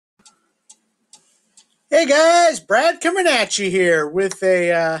Hey guys, Brad coming at you here with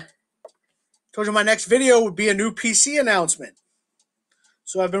told you my next video would be a new PC announcement.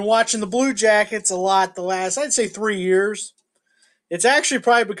 So I've been watching the Blue Jackets a lot the last, I'd say 3 years. It's actually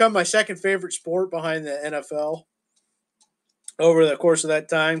probably become my second favorite sport behind the NFL over the course of that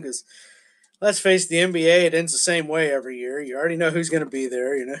time because let's face it, the NBA, it ends the same way every year. You already know who's going to be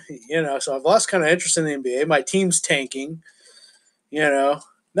there, so I've lost kind of interest in the NBA. My team's tanking, you know.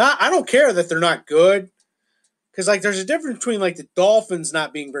 Not I don't care that they're not good. Because there's a difference between the Dolphins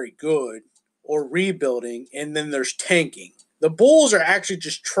not being very good or rebuilding, and then there's tanking. The Bulls are actually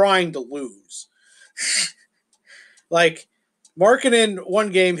just trying to lose. like Markkanen one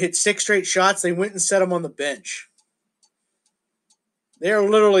game hit 6 straight shots. They went and set him on the bench. They're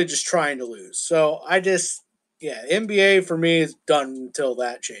literally just trying to lose. So NBA for me is done until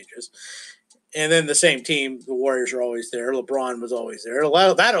that changes. And then the same team, the Warriors are always there. LeBron was always there.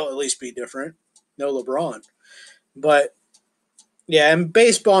 That'll at least be different. No LeBron. But yeah, and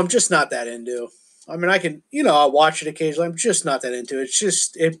baseball, I'm just not that into. I mean, I'll watch it occasionally. I'm just not that into it.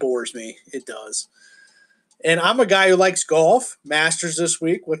 It bores me. It does. And I'm a guy who likes golf. Masters this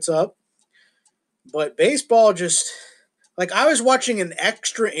week. What's up? But baseball I was watching an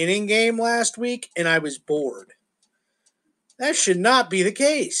extra inning game last week and I was bored. That should not be the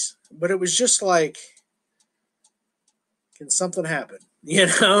case. But it was just can something happen?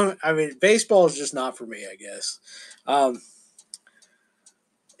 I mean, baseball is just not for me, I guess.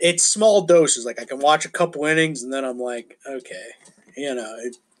 It's small doses. I can watch a couple innings and then I'm like, okay,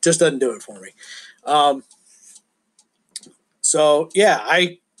 it just doesn't do it for me. So yeah,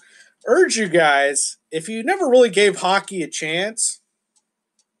 I urge you guys, if you never really gave hockey a chance,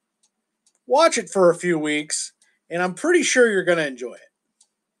 watch it for a few weeks, and I'm pretty sure you're going to enjoy it.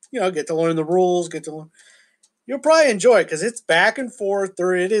 Get to learn the rules, you'll probably enjoy it because it's back and forth.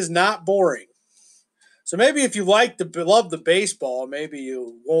 It is not boring. So maybe if you love the baseball, maybe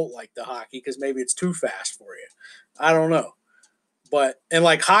you won't like the hockey because maybe it's too fast for you. I don't know. And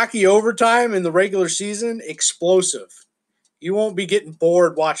hockey overtime in the regular season, explosive. You won't be getting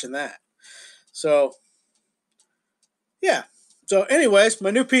bored watching that. So, yeah. So, anyways,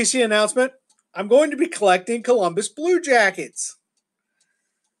 my new PC announcement. I'm going to be collecting Columbus Blue Jackets.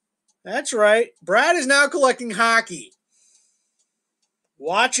 That's right. Brad is now collecting hockey.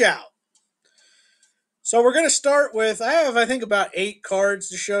 Watch out. So we're going to start with, I think, about 8 cards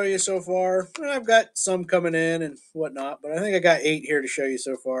to show you so far. I've got some coming in and whatnot, but I think I got 8 here to show you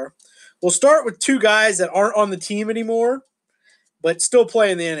so far. We'll start with 2 guys that aren't on the team anymore, but still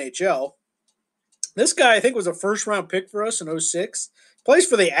play in the NHL. This guy, I think, was a first-round pick for us in 2006. Plays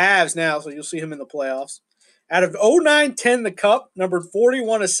for the Avs now, so you'll see him in the playoffs. Out of 2009-10, the Cup, numbered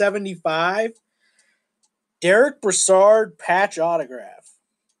 41/75, Derek Brassard patch autograph.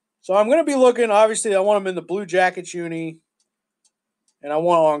 So I'm going to be looking, obviously, I want him in the Blue Jackets uni, and I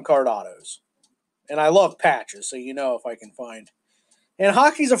want on-card autos. And I love patches, so if I can find. And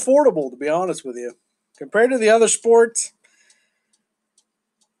hockey's affordable, to be honest with you. Compared to the other sports,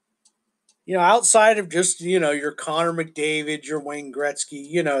 outside of just, your Connor McDavid, your Wayne Gretzky,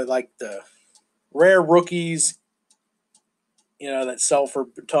 the rare rookies, that sell for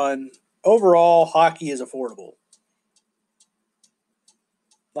a ton. Overall, hockey is affordable.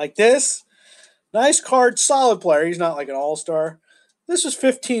 Like this, nice card, solid player. He's not like an all-star. This is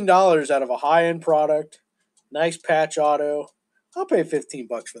 $15 out of a high-end product. Nice patch auto. I'll pay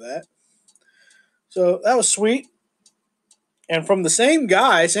 $15 for that. So that was sweet. And from the same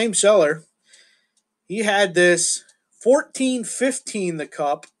guy, same seller, he had this 14-15 the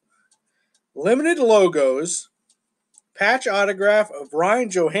Cup, limited logos, patch autograph of Ryan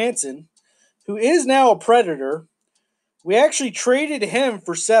Johansson, who is now a Predator. We actually traded him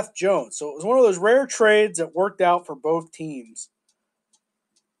for Seth Jones. So it was one of those rare trades that worked out for both teams.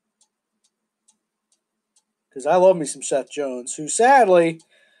 Because I love me some Seth Jones, who sadly,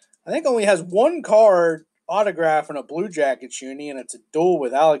 I think only has 1 card autograph in a Blue Jackets uni, and it's a duel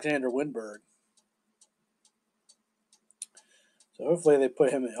with Alexander Wennberg. So hopefully they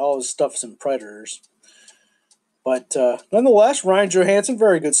put him in all his stuff's in Predators. But nonetheless, Ryan Johansson,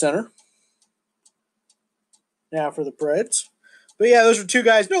 very good center. Now for the Preds. But yeah, those are 2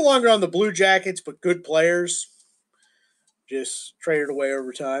 guys no longer on the Blue Jackets, but good players. Just traded away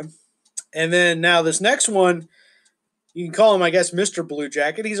over time. And then now this next one, you can call him, I guess, Mr. Blue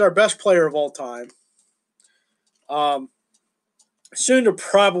Jacket. He's our best player of all time. Soon to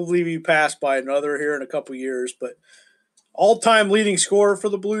probably be passed by another here in a couple years, but all-time leading scorer for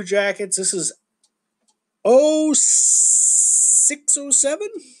the Blue Jackets. This is 06-07?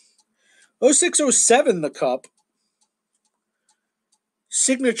 06-07 the Cup.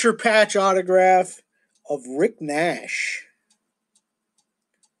 Signature patch autograph. of Rick Nash,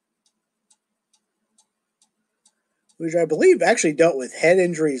 which I believe actually dealt with head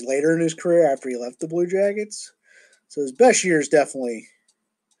injuries later in his career after he left the Blue Jackets. So his best year is definitely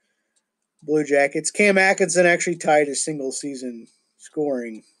Blue Jackets. Cam Atkinson actually tied his single season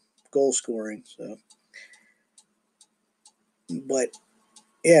goal scoring. So, but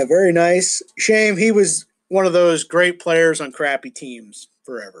yeah, very nice. Shame he was one of those great players on crappy teams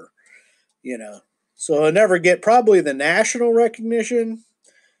forever, you know. So he'll never get probably the national recognition,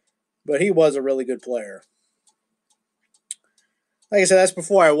 but he was a really good player. Like I said, that's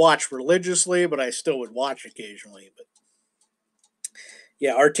before I watched religiously, but I still would watch occasionally. But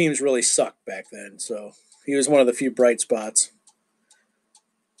yeah, our teams really sucked back then, so he was one of the few bright spots.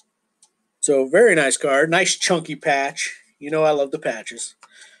 So very nice card, nice chunky patch. You know I love the patches.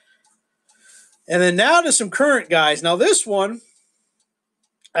 And then now to some current guys. Now this one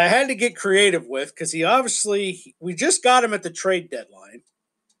I had to get creative with because we just got him at the trade deadline.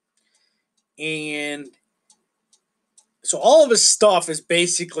 And so all of his stuff is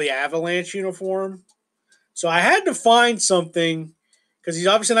basically Avalanche uniform. So I had to find something because he's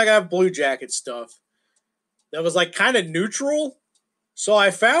obviously not going to have Blue Jacket stuff that was like kind of neutral. So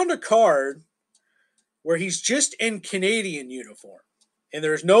I found a card where he's just in Canadian uniform. And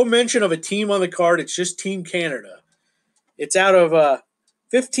there's no mention of a team on the card. It's just Team Canada. It's out of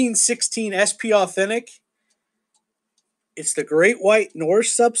 1516 SP Authentic. It's the Great White North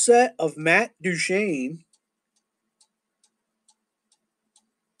subset of Matt Duchene.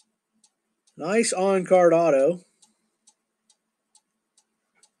 Nice on-card auto.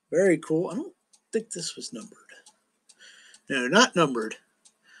 Very cool. I don't think this was numbered. No, not numbered.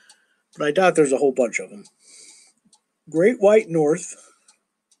 But I doubt there's a whole bunch of them. Great White North.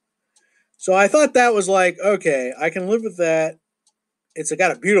 So I thought that was like, okay, I can live with that. It's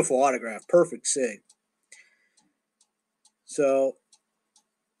got a beautiful autograph. Perfect sig. So,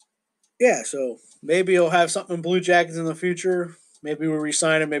 yeah, so maybe he'll have something in Blue Jackets in the future. Maybe we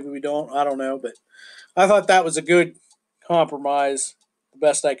re-sign him, maybe we don't. I don't know. But I thought that was a good compromise. The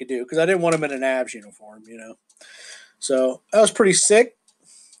best I could do. Because I didn't want him in an Avs uniform, you know. So that was pretty sick.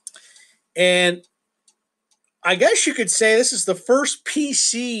 And I guess you could say this is the first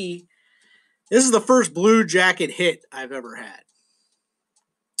PC. This is the first Blue Jacket hit I've ever had.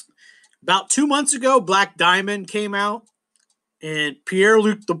 About 2 months ago, Black Diamond came out, and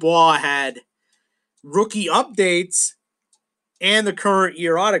Pierre-Luc Dubois had rookie updates and the current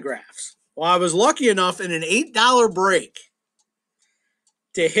year autographs. Well, I was lucky enough in an $8 break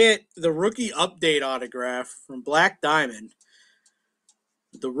to hit the rookie update autograph from Black Diamond.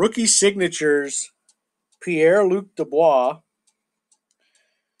 The rookie signatures, Pierre-Luc Dubois,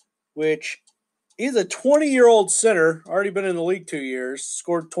 which is a 20-year-old center, already been in the league 2 years,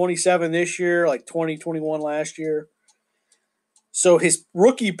 scored 27 this year, like 20, 21 last year. So his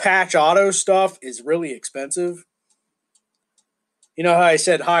rookie patch auto stuff is really expensive. You know how I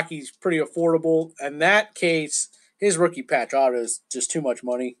said hockey's pretty affordable? In that case, his rookie patch auto is just too much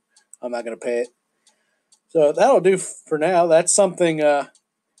money. I'm not going to pay it. So that'll do for now. That's something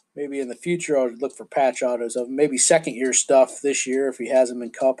maybe in the future I'll look for patch autos of. Maybe second-year stuff this year if he has them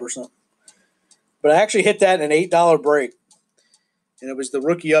in Cup or something. But I actually hit that in an $8 break. And it was the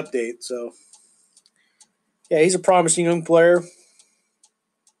rookie update. So, yeah, he's a promising young player.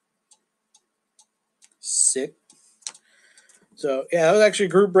 Sick. So, yeah, that was actually a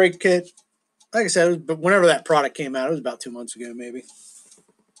group break kit. Like I said, but whenever that product came out, it was about 2 months ago, maybe.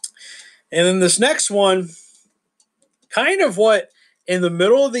 And then this next one, kind of what in the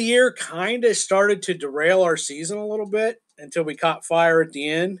middle of the year kind of started to derail our season a little bit until we caught fire at the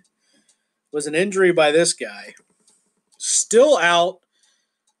end, was an injury by this guy. Still out.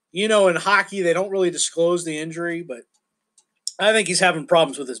 You know, in hockey, they don't really disclose the injury, but I think he's having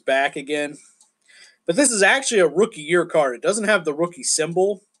problems with his back again. But this is actually a rookie year card. It doesn't have the rookie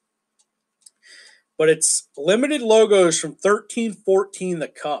symbol, but it's limited logos from 13-14 the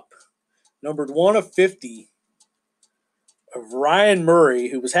Cup, numbered 1 of 50, of Ryan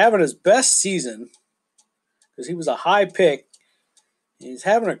Murray, who was having his best season because he was a high pick. He's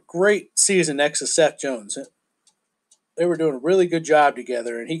having a great season next to Seth Jones. They were doing a really good job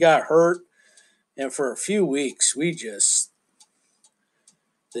together, and he got hurt. And for a few weeks,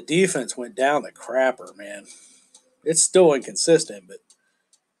 the defense went down the crapper, man. It's still inconsistent, but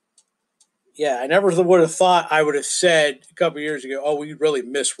yeah, I never would have thought I would have said a couple years ago, oh, we really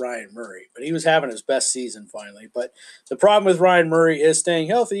miss Ryan Murray. But he was having his best season finally. But the problem with Ryan Murray is staying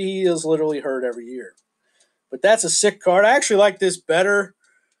healthy. He is literally hurt every year. But that's a sick card. I actually like this better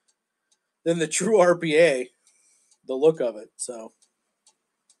than the true RPA, the look of it. So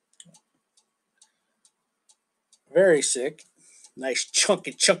Very sick. Nice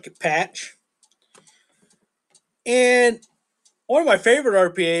chunky patch. And one of my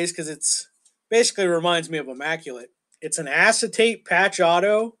favorite RPAs, because it's basically reminds me of Immaculate. It's an acetate patch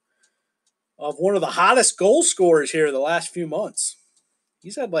auto of one of the hottest goal scorers here the last few months.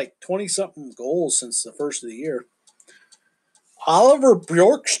 He's had like 20-something goals since the first of the year. Oliver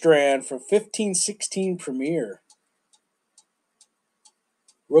Bjorkstrand from 15-16 Premier.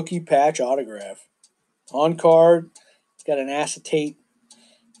 Rookie patch autograph. On card, it's got an acetate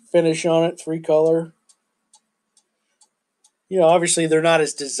finish on it, 3-color. You know, obviously they're not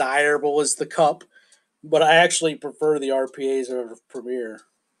as desirable as the Cup, but I actually prefer the RPAs over Premier.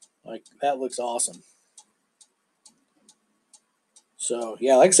 Like, that looks awesome. So,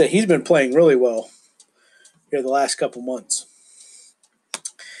 yeah, like I said, he's been playing really well here the last couple months.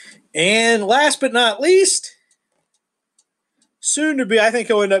 And last but not least, soon to be, I think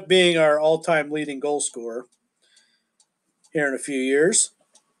he'll end up being our all-time leading goal scorer here in a few years.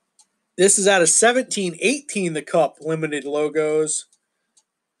 This is out of 17-18, the Cup limited logos.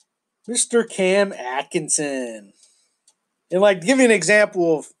 Mr. Cam Atkinson. And, like, to give you an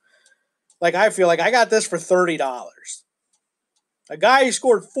example of, like, I feel like I got this for $30. A guy who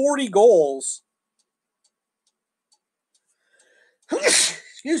scored 40 goals.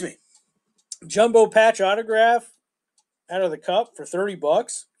 Excuse me. Jumbo patch autograph out of the Cup for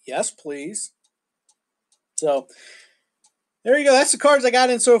 $30. Yes, please. So, there you go. That's the cards I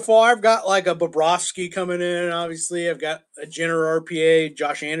got in so far. I've got like a Bobrovsky coming in, obviously. I've got a Jenner RPA,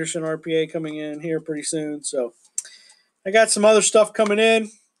 Josh Anderson RPA coming in here pretty soon. So, I got some other stuff coming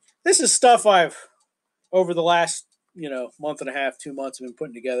in. This is stuff I've, over the last, month and a half, 2 months, I've been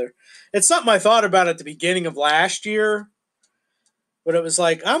putting together. It's something I thought about at the beginning of last year. But it was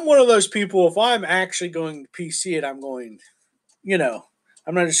like, I'm one of those people, if I'm actually going to PC it, I'm going,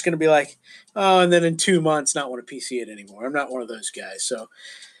 I'm not just going to be like, oh, and then in 2 months not want to PC it anymore. I'm not one of those guys. So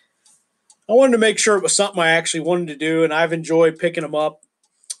I wanted to make sure it was something I actually wanted to do, and I've enjoyed picking them up.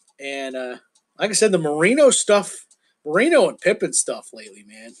 And like I said, the Marino and Pippen stuff lately,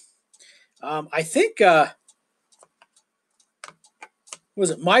 man. I think,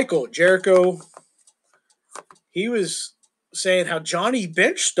 was it Michael Jericho? He was saying how Johnny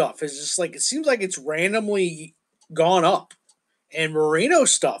Bench stuff is just like, it seems like it's randomly gone up. And Marino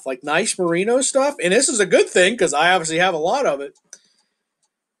stuff, like nice Marino stuff, and this is a good thing because I obviously have a lot of it.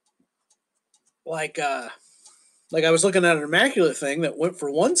 Like I was looking at an Immaculate thing that went for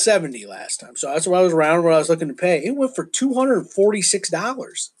 $170 last time. So that's what I was around where I was looking to pay. It went for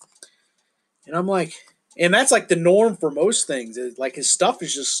 $246. And I'm like, and that's like the norm for most things. Like his stuff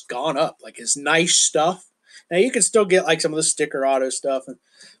has just gone up. Like his nice stuff. Now, you can still get like some of the sticker auto stuff,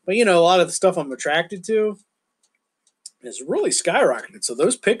 but a lot of the stuff I'm attracted to is really skyrocketed. So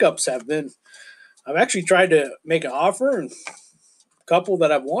those pickups I've actually tried to make an offer and a couple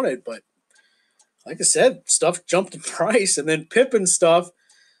that I've wanted, but like I said, stuff jumped in price. And then Pippen stuff,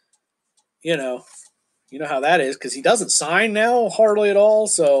 you know how that is because he doesn't sign now hardly at all.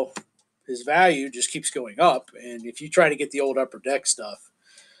 So his value just keeps going up. And if you try to get the old Upper Deck stuff,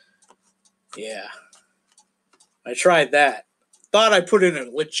 yeah. I tried that. Thought I put in a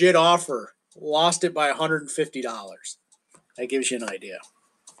legit offer. Lost it by $150. That gives you an idea.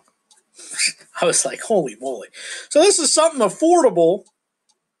 I was like, holy moly. So this is something affordable.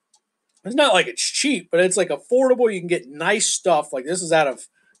 It's not like it's cheap, but it's like affordable. You can get nice stuff. Like this is out of,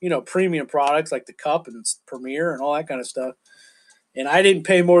 premium products like the Cup and Premier and all that kind of stuff. And I didn't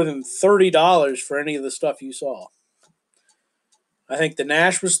pay more than $30 for any of the stuff you saw. I think the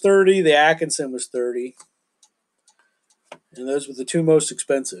Nash was $30. The Atkinson was $30. And those were the two most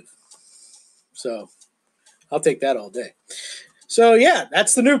expensive. So I'll take that all day. So, yeah,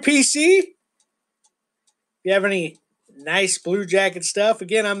 that's the new PC. If you have any nice Blue Jacket stuff,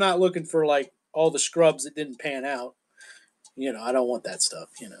 again, I'm not looking for, like, all the scrubs that didn't pan out. I don't want that stuff,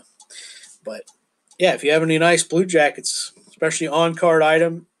 But, yeah, if you have any nice Blue Jackets, especially on-card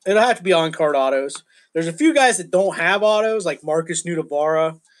item, it'll have to be on-card autos. There's a few guys that don't have autos, like Marcus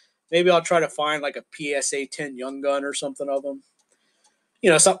Nudavara. Maybe I'll try to find like a PSA 10 Young Gun or something of them.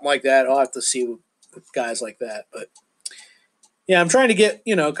 Something like that. I'll have to see with guys like that. But, yeah, I'm trying to get,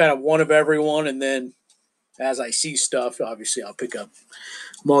 kind of one of everyone. And then as I see stuff, obviously I'll pick up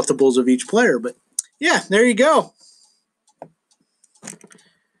multiples of each player. But, yeah, there you go.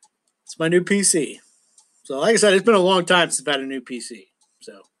 It's my new PC. So, like I said, it's been a long time since I've had a new PC.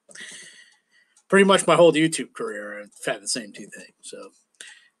 So, pretty much my whole YouTube career, I've had the same two things. So,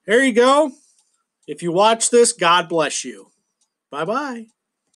 there you go. If you watch this, God bless you. Bye-bye.